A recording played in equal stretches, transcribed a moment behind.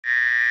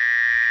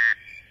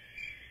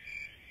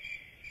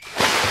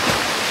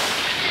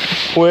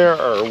Where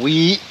are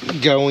we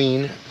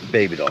going,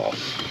 baby doll?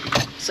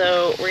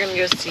 So we're gonna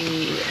go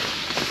see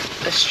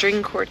a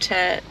string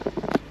quartet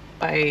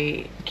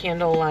by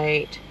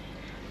candlelight.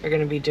 We're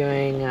gonna be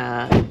doing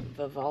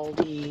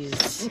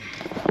Vivaldi's.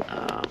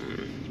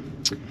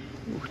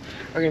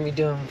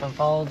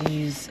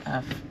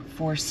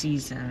 Four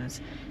Seasons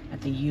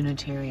at the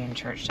Unitarian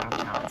Church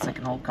downtown. It's like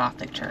an old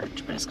Gothic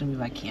church, but it's gonna be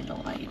by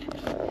candlelight.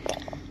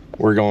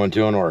 We're going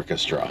to an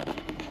orchestra.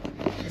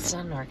 It's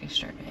not an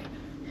orchestra, babe.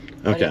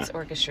 But Okay. it's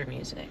orchestra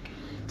music.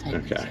 Type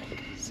music.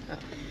 So.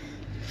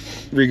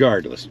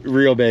 Regardless,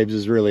 Real Babes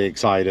is really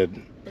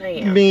excited. I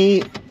am.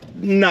 Me,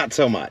 not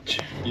so much.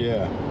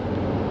 Yeah.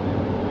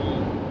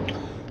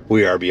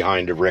 We are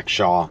behind a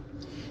rickshaw.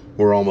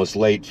 We're almost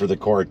late for the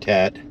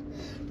quartet.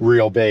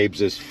 Real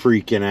Babes is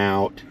freaking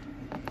out.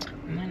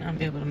 I might not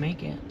be able to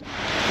make it.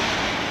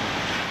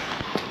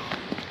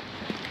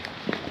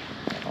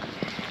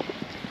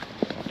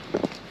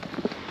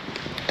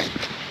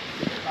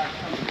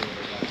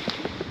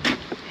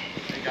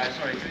 Hey guys,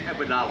 sorry, can you help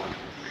with that one?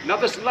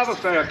 Another love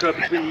affair occurred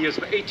between the years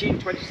of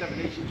 1827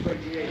 and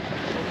 1828.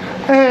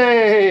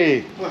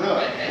 Hey! What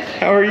up?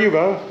 How are you,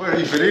 Bo? Wait, are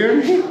you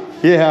videoing me?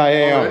 Yeah, I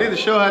am. Already? The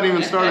show hadn't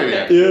even started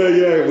yet.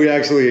 Yeah. We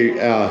actually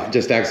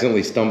just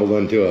accidentally stumbled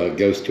into a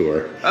ghost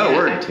tour. Oh,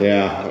 word.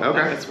 Yeah.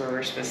 Okay. That's where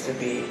we're supposed to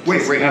be.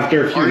 Wait.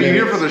 After a few Are you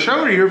here minutes. for the show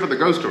or are you here for the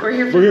ghost tour? We're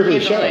here We're here for the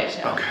candlelight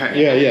show.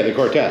 Okay. Yeah, the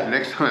quartet.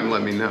 Next time,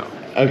 let me know.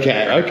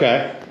 Okay.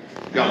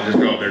 Y'all just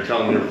go up there,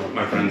 tell them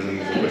my friends and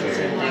what's Where's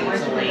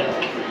the link?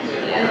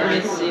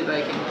 Let me see if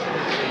I can.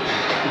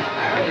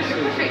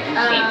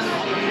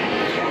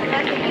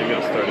 Maybe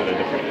I'll start at a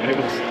different. Maybe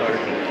we'll start.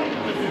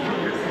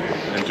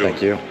 Enjoy.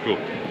 Thank you. Cool.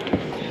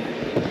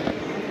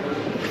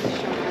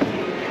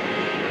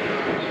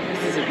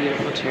 This is a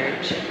beautiful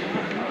church.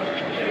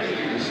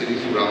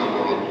 Cities around the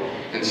world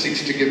and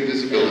seeks to give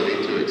visibility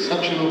to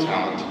exceptional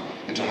talent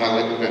and to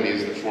highlight the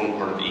venues that form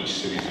part of each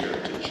city's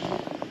heritage.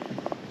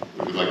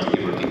 We would like to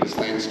give our deepest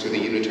thanks to the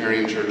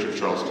Unitarian Church of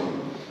Charleston.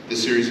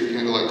 This series of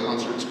candlelight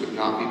concerts would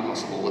not be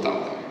possible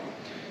without them.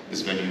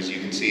 This venue, as you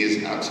can see,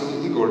 is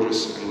absolutely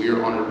gorgeous, and we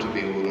are honored to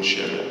be able to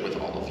share it with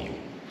all of you.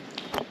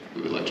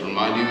 We would like to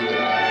remind you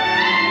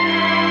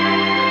that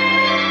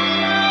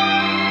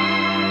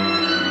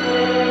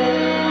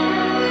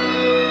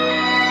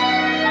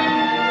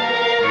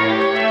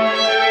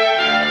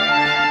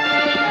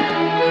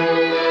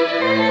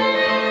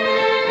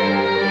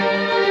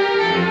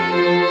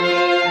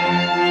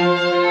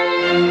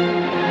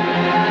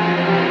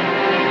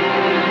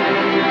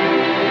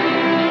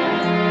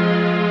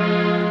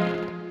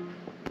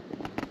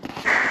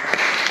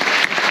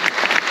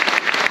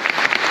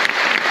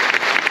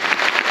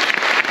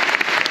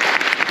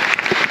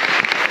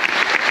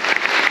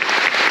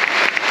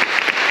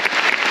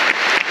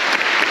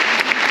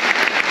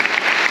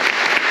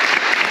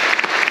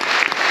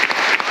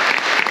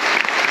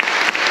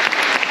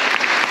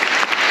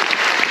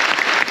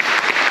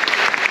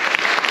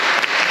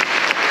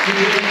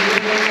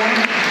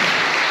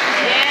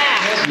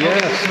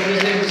Yes. So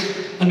this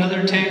is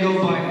another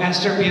tango by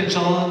Astor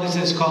Piazzolla. This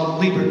is called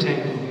Liber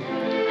Tango.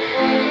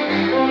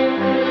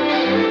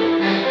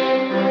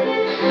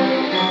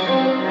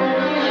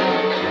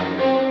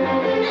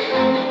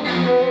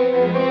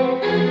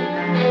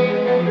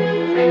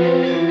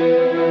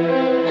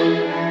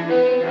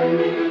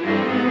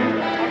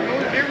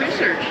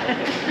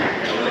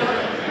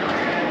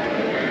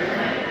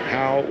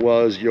 How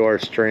was your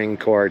string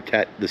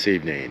quartet this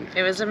evening?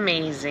 It was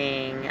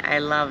amazing. I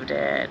loved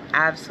it.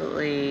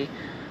 Absolutely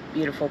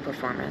beautiful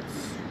performance.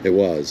 It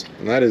was.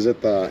 And that is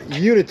at the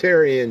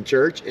Unitarian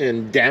Church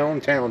in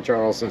downtown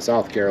Charleston,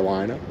 South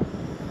Carolina.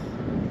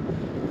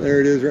 There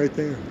it is right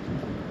there.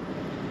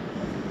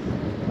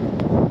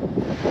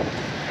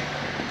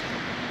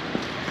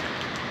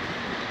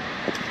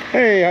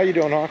 Hey, how you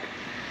doing, Hawk?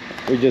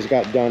 We just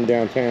got done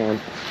downtown.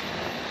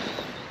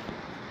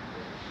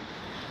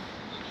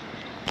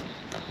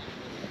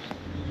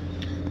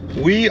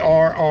 We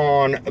are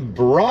on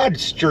Broad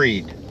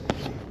Street,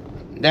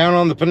 down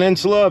on the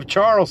peninsula of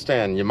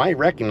Charleston. You might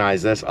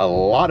recognize this. A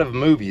lot of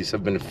movies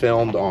have been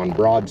filmed on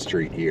Broad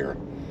Street here.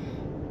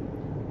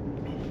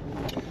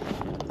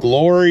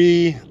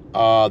 Glory,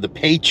 The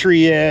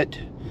Patriot,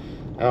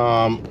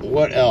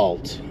 what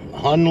else?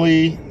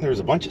 Hunley. There's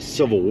a bunch of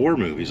Civil War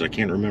movies. I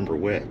can't remember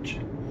which.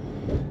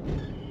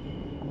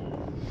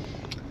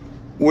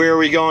 Where are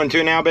we going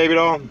to now, baby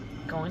doll?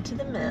 Going to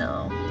the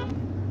mill.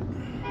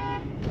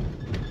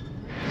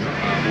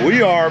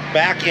 We are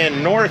back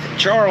in North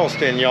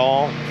Charleston,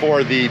 y'all,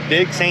 for the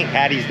big St.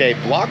 Patty's Day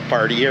block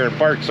party here in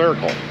Park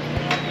Circle.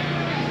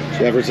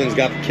 Jefferson's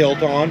got the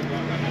kilt on.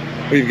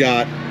 We've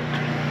got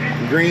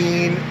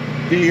green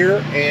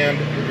beer and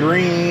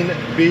green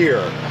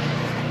beer.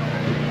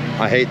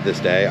 I hate this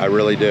day, I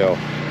really do.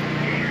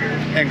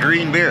 And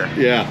green beer.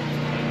 Yeah.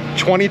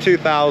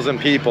 22,000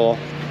 people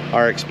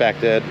are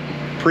expected.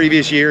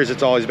 Previous years,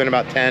 it's always been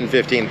about 10,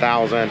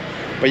 15,000.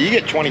 But you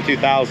get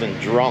 22,000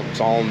 drunks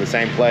all in the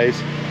same place.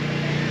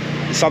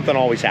 Something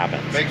always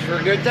happens. Makes for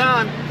a good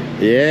time.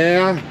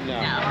 Yeah?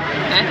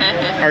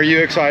 No. Are you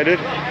excited?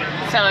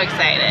 So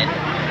excited.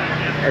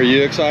 Are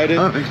you excited?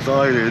 I'm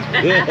excited.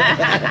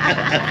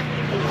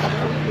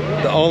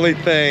 The only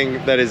thing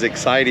that is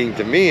exciting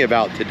to me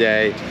about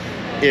today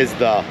is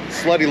the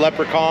slutty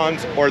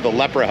leprechauns or the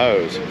lepra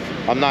hose.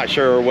 I'm not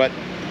sure what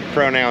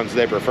pronouns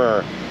they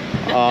prefer.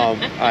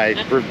 I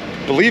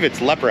believe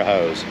it's lepra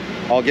hose.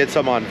 I'll get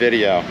some on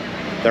video.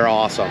 They're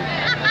awesome.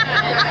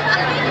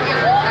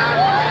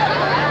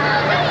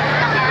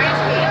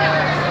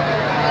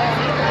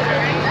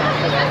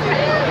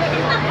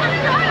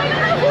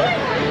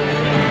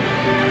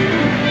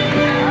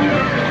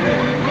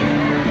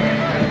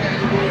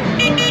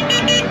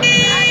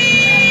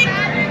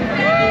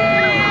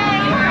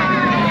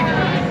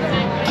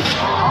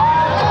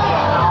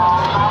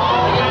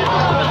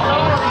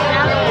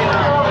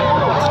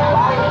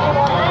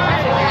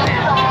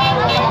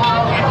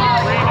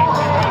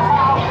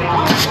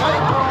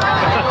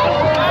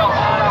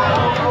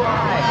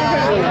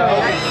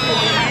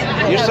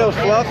 You're so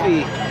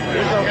fluffy. I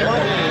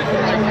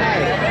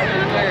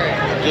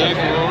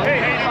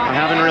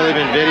haven't really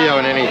been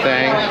videoing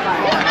anything.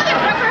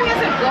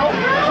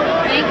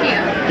 Thank you.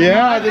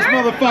 Yeah, this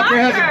motherfucker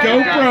has a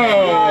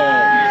GoPro.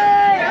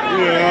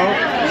 You know,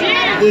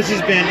 this is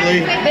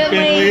Bentley.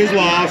 Bentley is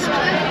lost.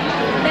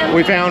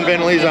 We found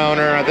Bentley's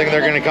owner. I think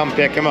they're gonna come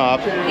pick him up.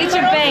 Get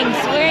your bangs.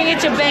 We're gonna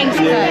get your bangs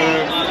cut.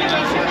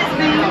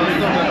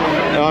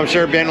 No, I'm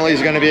sure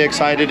Bentley's gonna be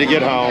excited to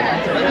get home.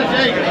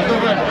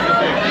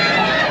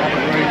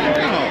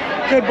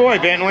 Good boy,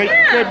 Bentley.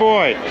 Good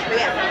boy.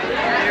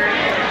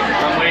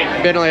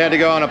 Bentley had to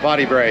go on a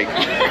potty break.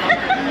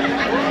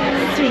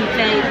 Sweet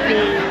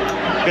baby.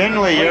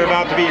 Bentley, you're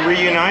about to be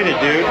reunited,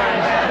 dude.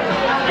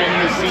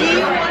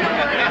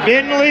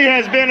 Bentley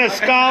has been a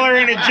scholar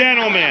and a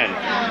gentleman.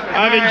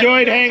 I've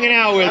enjoyed hanging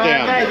out with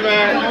him.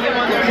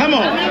 Come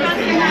on.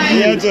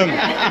 He had some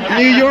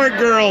New York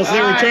girls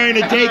that were trying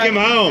to take him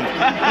home.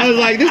 I was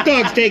like, this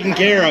dog's taken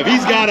care of.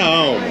 He's got a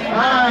home.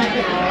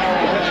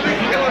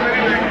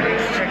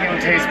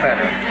 Chicken tastes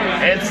better.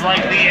 It's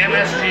like the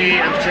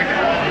MSG of chicken.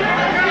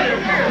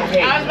 I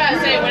was about to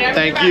say whatever.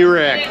 Thank you,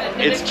 Rick.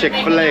 It's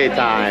Chick-fil-A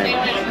time.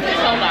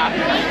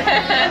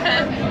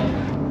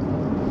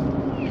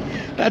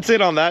 That's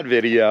it on that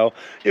video.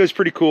 It was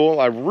pretty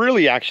cool. I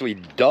really actually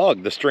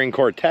dug the string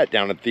quartet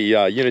down at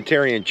the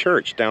Unitarian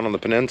church down on the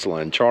peninsula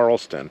in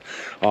Charleston.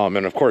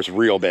 And of course,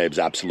 Real Babes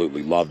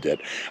absolutely loved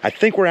it. I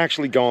think we're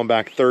actually going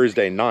back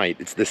Thursday night.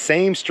 It's the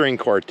same string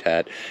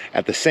quartet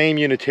at the same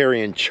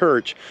Unitarian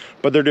church,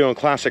 but they're doing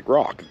classic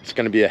rock. It's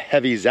going to be a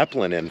heavy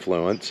Zeppelin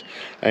influence,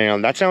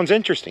 and that sounds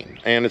interesting,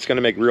 and it's going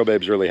to make Real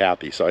Babes really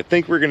happy. So I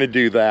think we're going to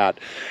do that.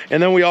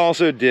 And then we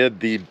also did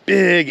the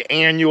big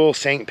annual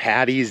St.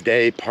 Patty's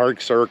Day Park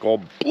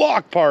Circle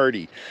block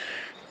party,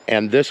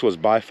 and this was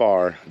by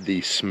far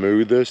the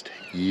smoothest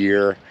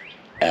year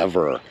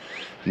ever.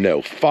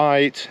 No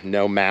fights,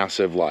 no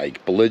massive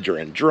like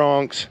belligerent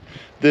drunks.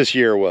 This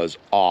year was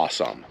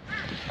awesome.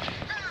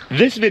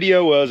 This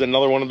video was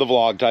another one of the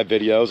vlog type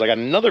videos. I got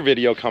another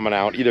video coming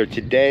out either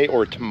today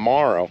or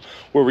tomorrow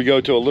where we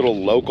go to a little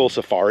local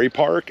safari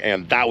park,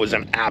 and that was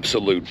an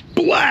absolute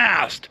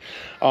blast.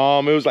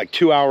 It was like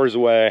 2 hours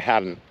away.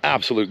 Had an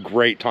absolute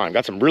great time.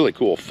 Got some really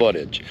cool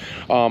footage.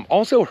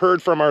 Also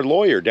heard from our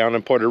lawyer down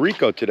in Puerto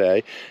Rico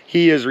today.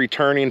 He is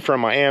returning from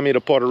Miami to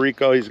Puerto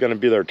Rico. He's going to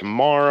be there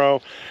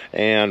tomorrow,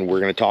 and we're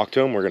going to talk to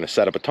him. We're going to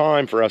set up a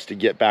time for us to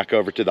get back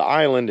over to the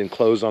island and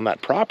close on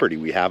that property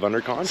we have under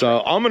contract.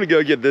 So I'm going to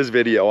go get this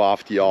video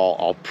off to y'all.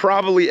 I'll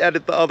probably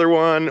edit the other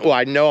one. Well,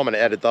 I know I'm going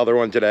to edit the other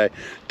one today.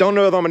 Don't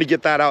know if I'm going to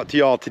get that out to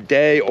y'all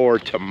today or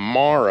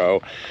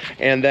tomorrow.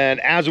 And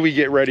then as we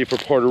get ready for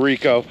Puerto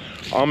Rico,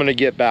 I'm going to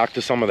get back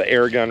to some of the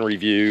air gun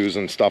reviews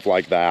and stuff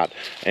like that,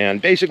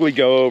 and basically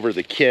go over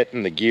the kit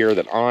and the gear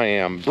that I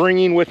am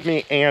bringing with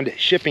me and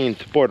shipping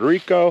to Puerto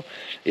Rico.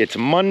 It's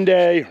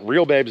Monday.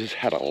 Real Babes has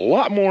had a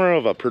lot more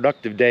of a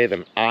productive day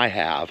than I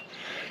have.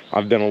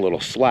 I've been a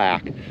little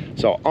slack,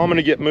 so I'm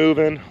gonna get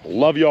moving.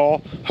 Love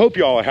y'all. Hope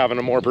y'all are having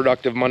a more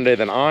productive Monday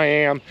than I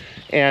am,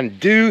 and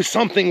do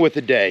something with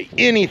the day.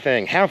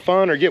 Anything. Have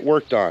fun or get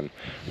work done.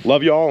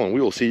 Love y'all, and we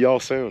will see y'all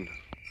soon.